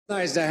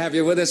Nice to have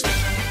you with us.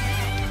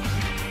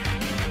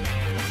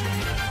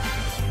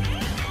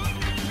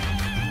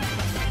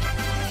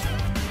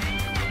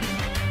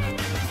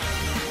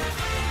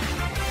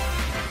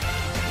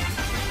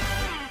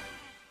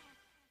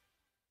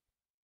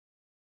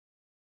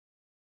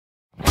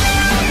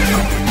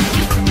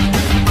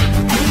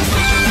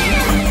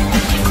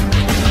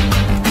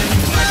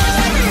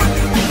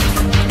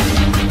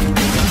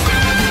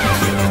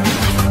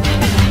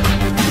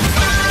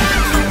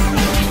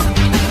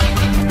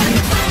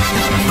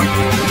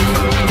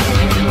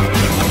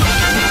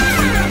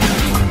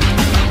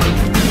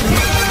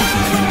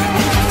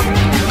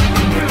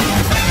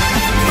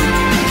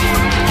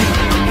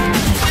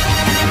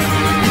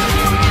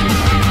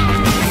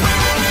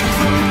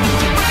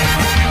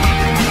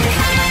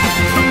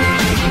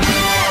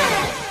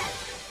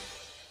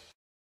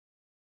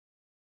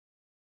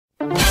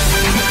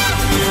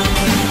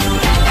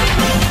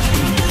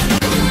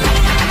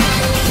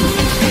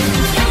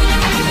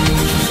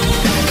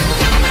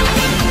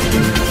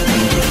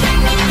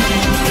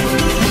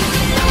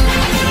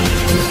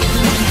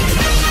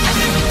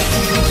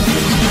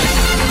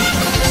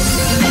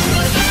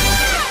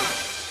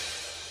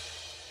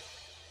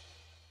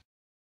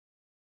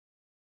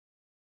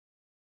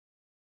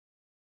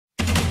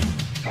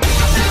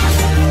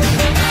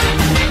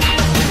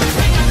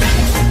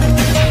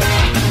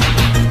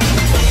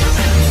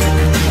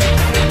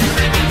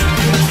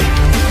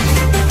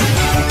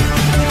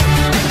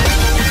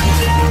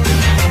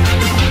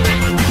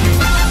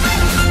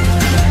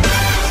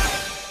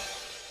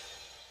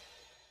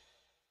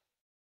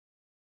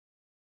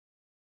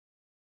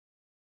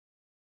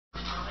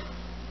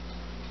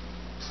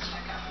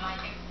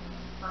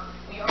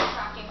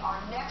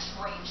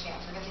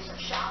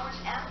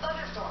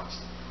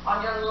 On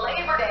your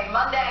Labor Day,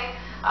 Monday,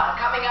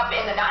 coming up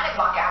in the 9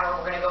 o'clock hour,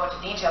 we're going to go into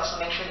detail, so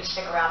make sure you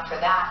stick around for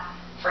that.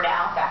 For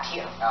now, back to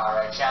you. All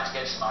right, sounds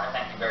good, Samara.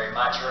 Thank you very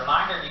much. A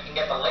reminder, you can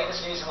get the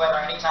latest news and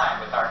weather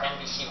anytime with our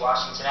NBC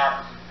Washington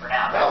app. For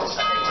now, back to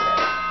Sunday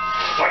Today.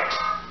 Wait.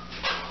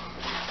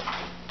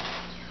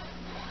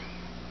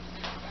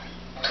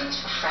 Please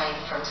refrain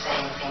from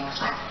saying things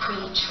like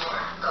preach or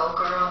go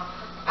girl,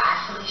 bye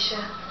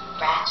Felicia,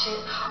 ratchet,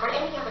 or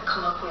any other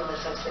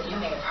colloquialisms that you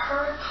may have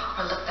heard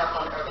or looked up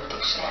on Urban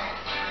Dictionary.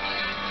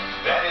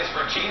 That is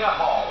Regina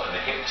Hall in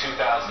the hit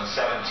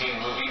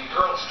 2017 movie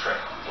Girls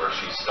Trip, where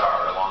she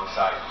starred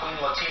alongside Queen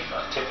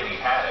Latifah, Tiffany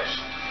Haddish,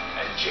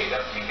 and Jada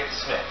Pinkett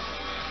Smith.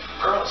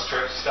 Girls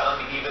Trip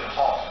stunned even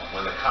Hall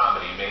when the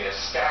comedy made a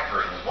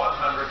staggering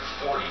 $140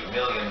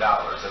 million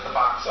at the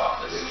box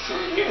office.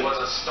 It was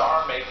a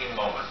star-making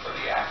moment for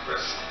the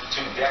actress,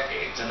 2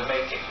 decades in the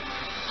making.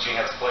 She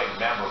has played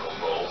memorable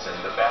roles in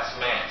The Best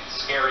Man,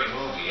 Scary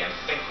Movie, and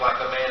Think Like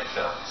a Man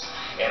films,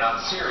 and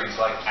on series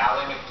like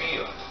Ally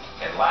McBeal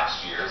and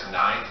last year's 9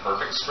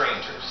 Perfect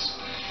Strangers.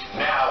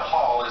 Now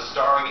Hall is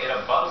starring in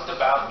a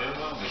buzzed-about new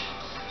movie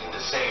in the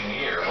same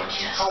year when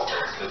she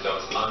co-hosted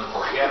those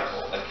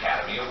unforgettable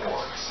Academy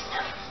Awards.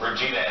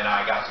 Regina and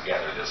I got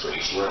together this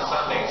week for a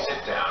Sunday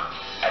sit-down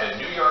at a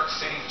New York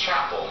City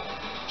chapel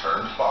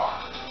turned bar.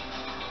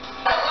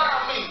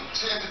 Allow me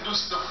to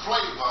introduce the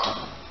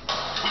flavor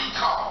we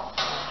call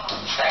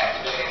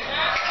Cat.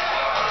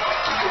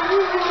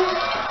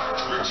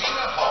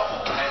 Regina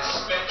Hall has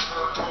spent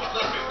her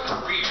prolific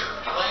career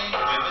playing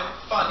women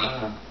funny.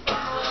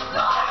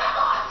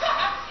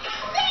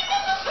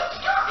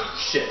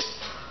 Shit.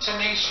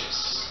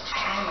 Tenacious.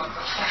 I'm a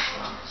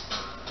professional.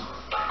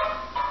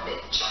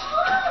 Bitch.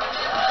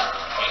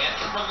 And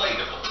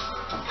relatable.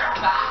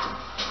 Bye.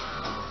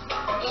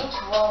 Each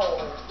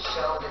role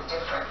showed a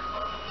different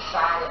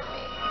side of me.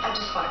 I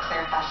just want to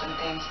clarify some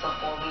things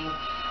before we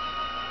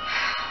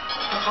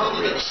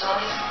get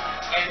started.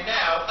 And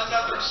now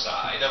another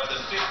side of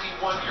the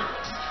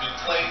 51-year-old who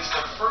plays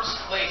the first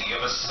lady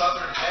of a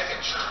southern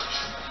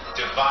megachurch,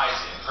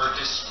 devising her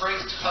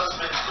disgraced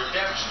husband's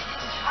redemption.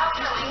 After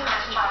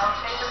Regina's child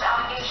faces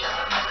allegations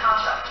of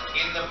misconduct.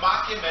 In the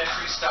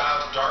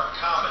mockumentary-style dark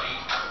comedy,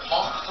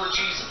 Honk for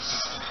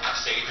Jesus,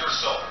 Save Your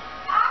Soul.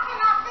 I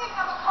cannot think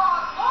of a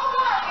cause more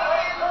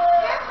worthy than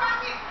this.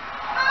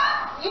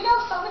 You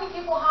know, so many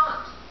people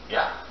honk.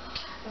 Yeah.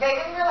 They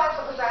didn't realize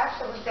it was us.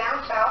 It was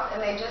down south,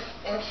 and they just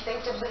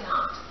instinctively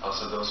honked. Oh,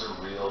 so those are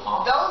real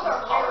honks? Those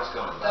are callers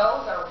going by.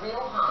 Those are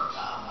real honks.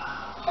 Oh,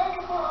 wow. Thank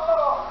you for the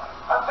Lord.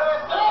 I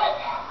said yes.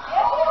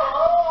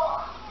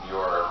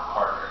 Your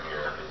partner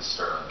here is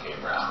Sterling K.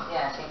 Brown.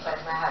 Yes, he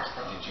plays my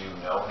husband. Did you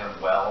know him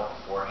well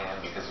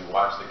beforehand? Because you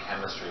watch the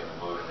chemistry in the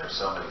movie, and there's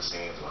so many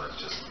scenes when it's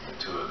just the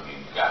two of you.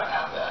 You got to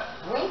have that.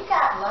 We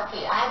got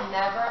lucky. I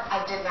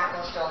did not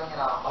know Sterling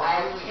at all. Oh, I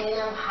had really? seen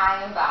him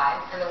high and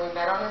by, and then we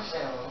met on a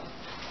Zoom.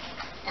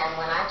 And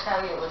when I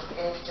tell you it was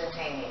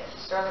instantaneous,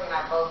 Sterling and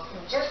I both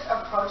just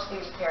approached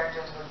these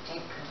characters with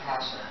deep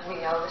compassion. We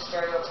know the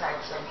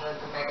stereotypes of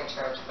the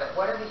megachurch, but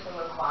what are the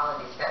human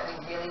qualities that we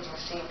really do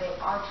see? They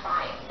are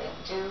trying. They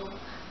do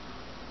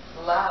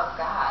love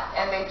God,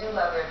 and they do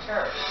love their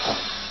church.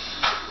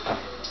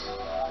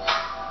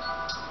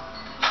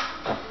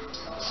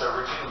 So,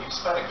 Regina, you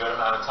spent a good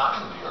amount of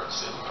time in New York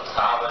City.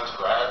 College,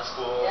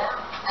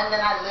 And then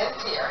I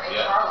lived here in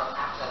Harlem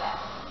after that.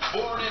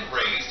 Born and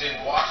raised in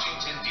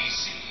Washington,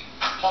 D.C.,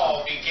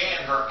 Hall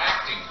began her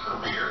acting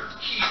career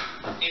here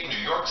in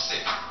New York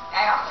City.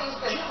 I also used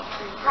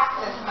to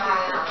practice my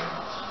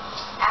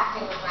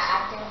acting with my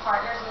acting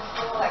partners in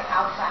school, like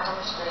outside on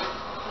the street.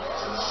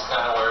 So this is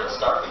kind of where it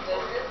started. This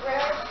is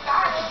where it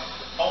started.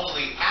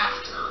 Only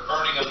after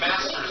earning a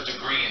master's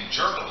degree in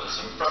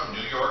journalism from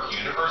New York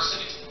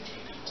University.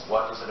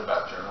 What was it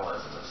about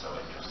journalism that so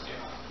interested you?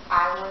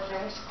 I was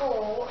in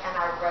school and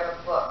I read a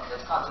book.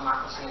 It's called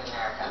Democracy in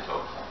America. You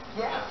told me.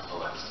 Yes.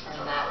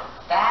 Yeah, And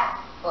that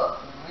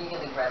book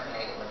really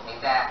resonated with me.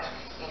 That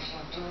if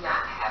you do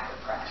not have the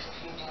press, if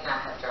you do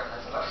not have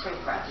journalism or free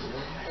press,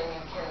 then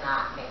you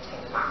cannot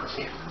maintain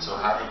democracy. So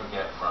how did you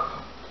get from,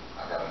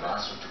 I got a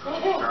master's degree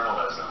in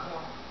journalism,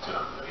 to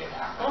being an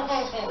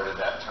actress? Where did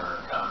that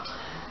turn come?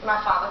 My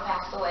father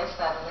passed away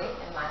suddenly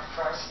in my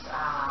first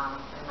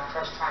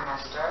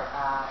trimester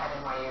at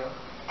NYU.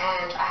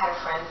 And I had a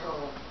friend who,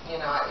 you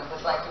know, it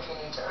was like if you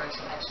need to earn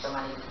some extra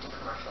money, you could do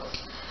commercials.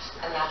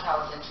 And that's how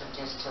I was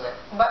introduced to it.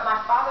 But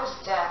my father's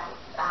death,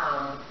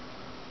 I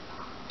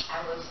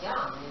was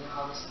young,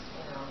 I was,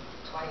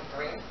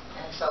 23.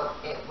 And so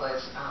it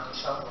was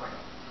sobering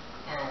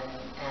and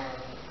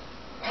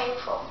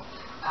painful.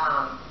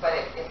 But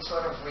it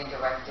sort of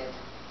redirected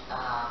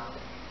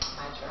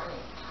my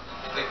journey.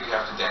 I think we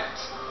have to dance.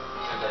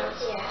 Yes.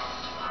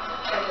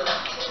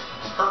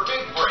 Her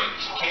big break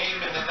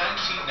came in the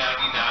 1999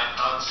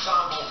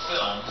 ensemble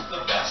film The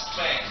Best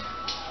Man.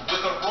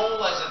 With a role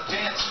as a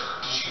dancer,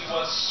 she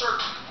was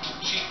certain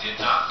she did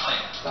not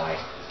land.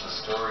 Is the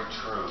story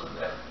true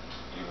that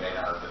you may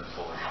not have been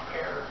fully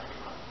prepared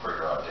for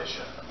your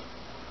audition,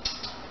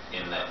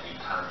 in that you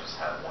kind of just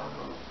had one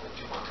move that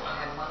you went to?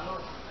 I had one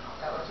move.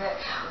 That was it.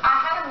 I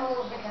had a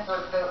move because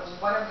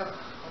one of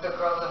the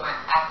girls in my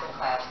acting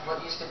class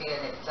used to be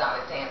an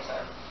exotic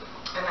dancer.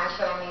 And I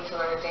said, I need to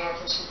learn to dance.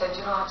 And she said,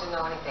 you don't have to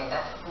know anything.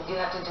 You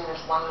have to do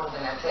this one move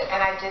and that's it. And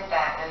I did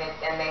that,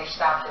 and they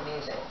stopped the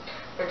music.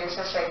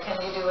 Producer said,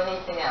 can you do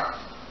anything else?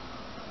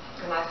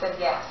 And I said,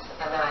 yes.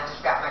 And then I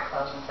just got my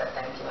clothes and said,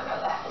 thank you, and I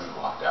left. We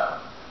walked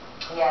out.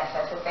 Yes,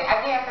 that's the thing.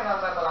 Yeah, because I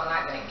was like, well, I'm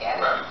not going to get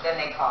it. Right. Then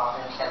they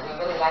called and said, we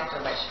really liked her,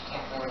 but she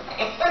can't do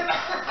anything.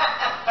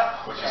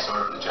 Which is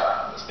sort of the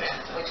job, is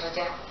dancing. Which was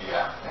dancing.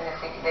 Yeah. And if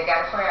they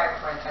got a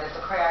choreographer and said, if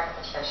the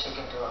choreographer says she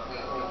can do it, we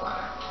want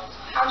her.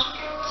 How'd you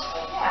get with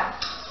me? Yeah.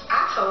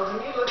 I told him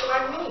you look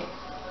like me.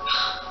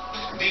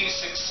 The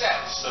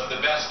success of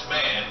The Best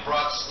Man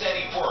brought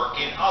steady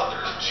work in other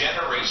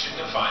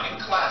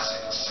generation-defining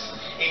classics,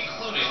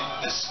 including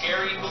the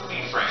Scary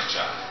Movie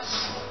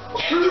franchise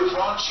and the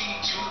raunchy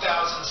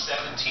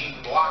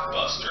 2017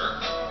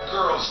 blockbuster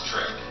Girls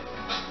Trip,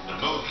 the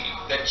movie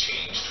that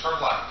changed her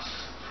life.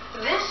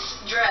 This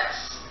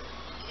dress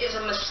is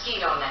a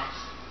mosquito net.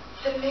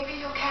 Then maybe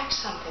you'll catch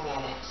something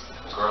in it.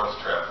 Girls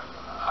Trip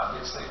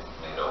obviously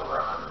made over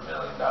 $100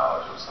 million.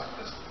 It was like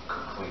this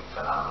complete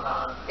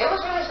phenomenon. It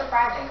was really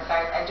surprising because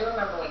I do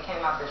remember we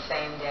came out the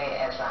same day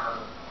as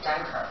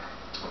Dunkirk.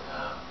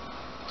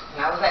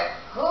 And I was like,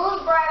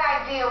 whose bright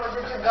idea was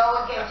it to go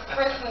against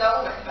Chris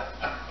Nolan?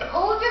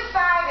 Who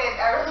decided?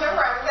 I remember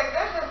I was like,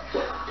 this is,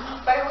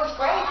 but it was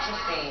great to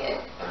see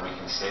it. And we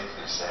can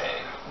safely say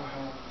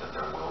that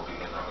there will be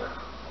another.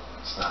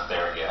 It's not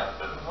there yet,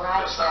 but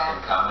there's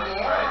something coming,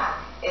 right?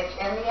 It's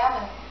in the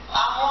oven.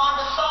 I'm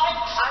Wanda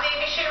Sykes. I'm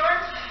Amy Schumer.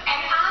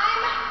 And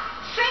I'm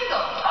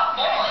single. Oh,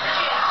 boy.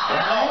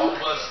 Hall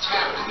was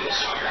tapped this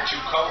year to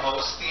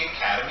co-host the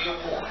Academy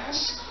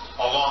Awards,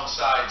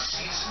 alongside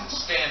seasoned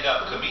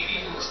stand-up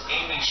comedians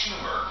Amy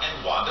Schumer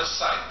and Wanda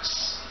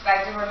Sykes.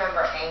 I do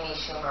remember Amy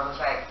Schumer was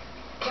like,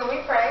 can we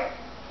pray?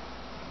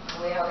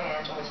 And we held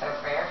hands and we said a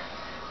prayer,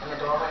 and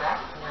the door went up,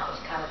 and that was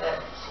kind of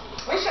it.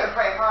 We should have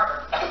prayed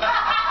harder.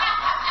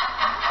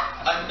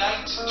 A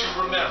night to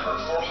remember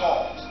for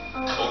Hall,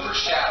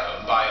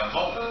 overshadowed by a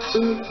moment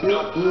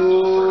no one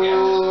will forget.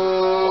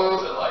 What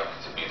was it like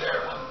to be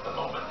there when the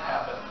moment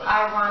happened?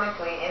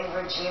 Ironically, in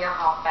Regina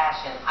Hall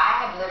fashion,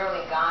 I had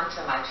literally gone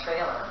to my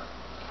trailer.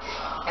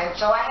 And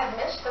so I had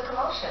missed the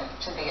commotion,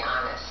 to be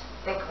honest.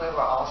 I think we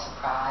were all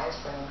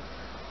surprised. And,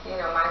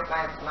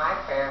 my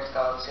prayers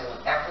go to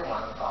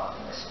everyone involved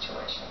in this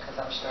situation, because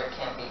I'm sure it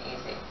can't be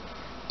easy.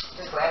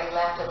 Just glad he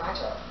laughed at my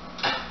joke.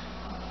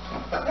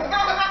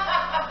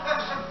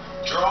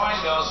 Drawing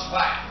those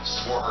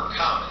laughs for her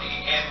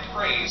comedy and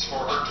praise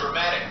for her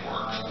dramatic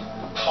work,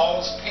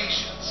 Hall's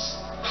patience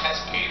has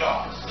paid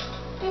off.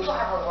 People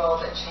have a role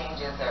that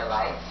changes their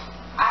life.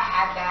 I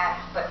had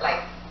that, but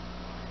like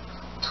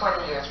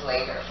 20 years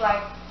later, it's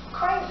like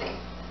crazy.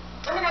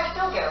 I mean, I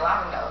still get a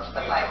lot of no's,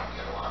 but You like... don't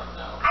get a lot of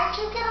no's. I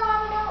do get a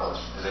lot of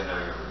no's. Do they know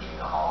you're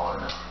Regina Hall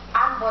or no?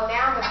 Well,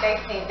 now that they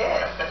see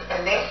this,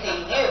 and they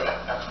see you,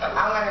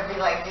 I'm going to be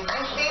like, did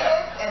you see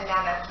this? And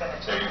now that's going to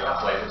So you're going to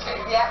play the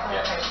tape? Yeah, I'm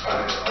going to play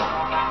the tape.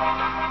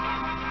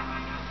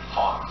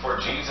 Honk for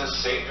Jesus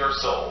Save Your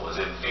Soul is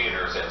in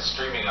theaters and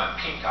streaming on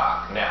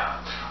Peacock now.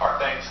 Our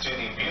thanks to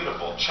the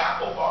beautiful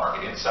Chapel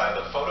Bar inside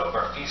the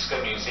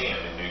Fotografiska Museum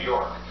in New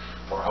York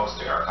for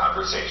hosting our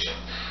conversation.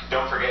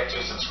 Don't forget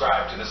to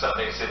subscribe to the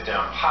Sunday Sit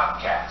Down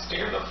podcast to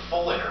hear the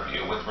full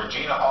interview with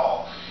Regina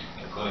Hall,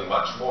 including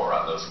much more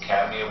on those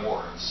Academy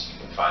Awards.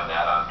 You can find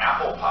that on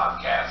Apple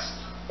Podcasts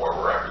or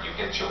wherever you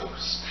get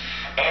yours.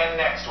 And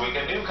next week,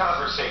 a new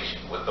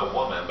conversation with the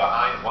woman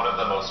behind one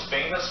of the most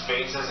famous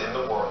faces in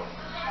the world,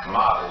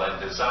 model and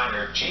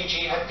designer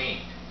Gigi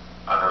Hadid,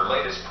 on her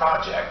latest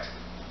project,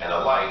 And a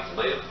Life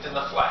Lived in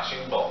the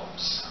Flashing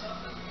Bulbs.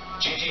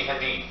 Gigi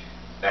Hadid,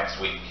 next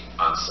week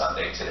on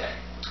Sunday Today.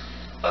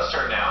 Let's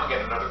turn now and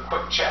get another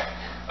quick check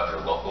of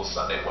your local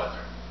Sunday weather.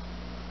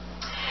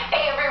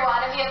 Hey everyone,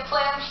 if you have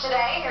plans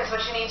today, here's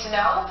what you need to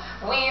know.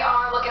 We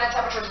are looking at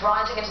temperatures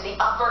rising into the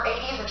upper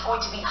 80s. It's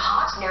going to be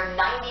hot, near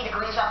 90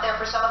 degrees out there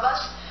for some of us.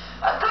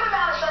 A good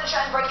amount of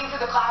sunshine breaking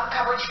through the cloud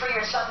coverage for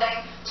your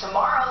Sunday.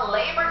 Tomorrow,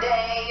 Labor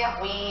Day,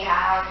 we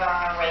have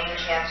rain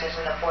chances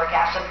in the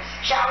forecast. Some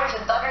showers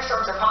and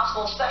thunderstorms are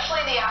possible,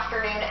 especially in the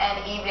afternoon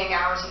and evening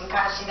hours. You can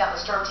kind of see that on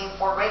the Storm Team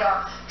 4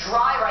 radar.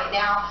 Dry right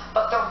now,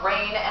 but the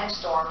rain and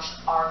storms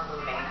are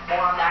moving.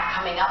 More on that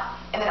coming up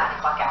in the 9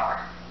 o'clock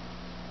hour.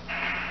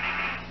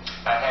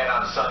 Ahead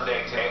on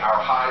Sunday today, our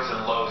highs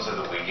and lows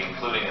of the week,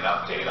 including an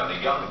update on the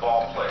young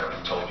ball player we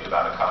told you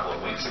about a couple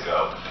of weeks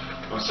ago,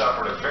 who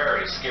suffered a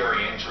very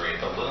scary injury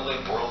at the Little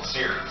League World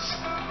Series.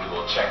 We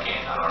will check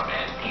in on our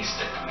man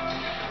Easton.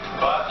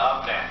 But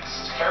up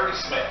next, Harry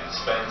Smith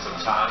spends some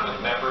time with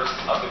members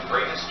of the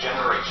greatest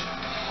generation,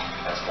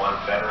 as one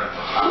veteran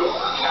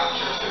photographer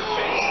captures their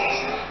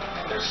faces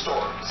and their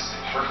stories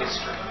for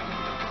history.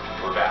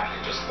 We're back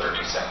in just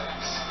 30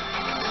 seconds.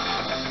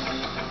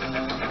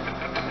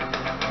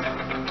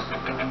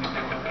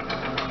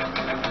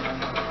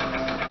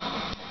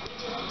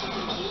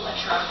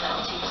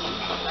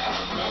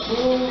 For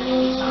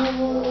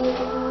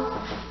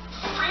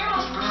your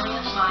most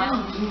brilliant smile,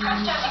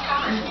 Presto has you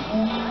covered.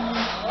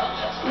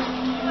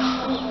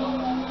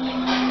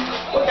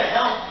 What the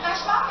hell? Nice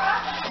spot,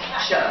 right?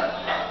 Shut up.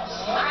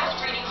 Crest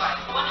Reading White,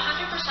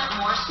 100%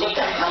 more What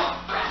the hell?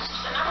 Crest,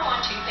 the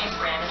 #1 toothpaste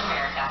brand in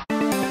America.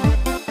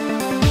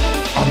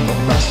 I'm the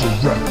master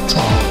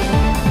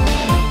reptile.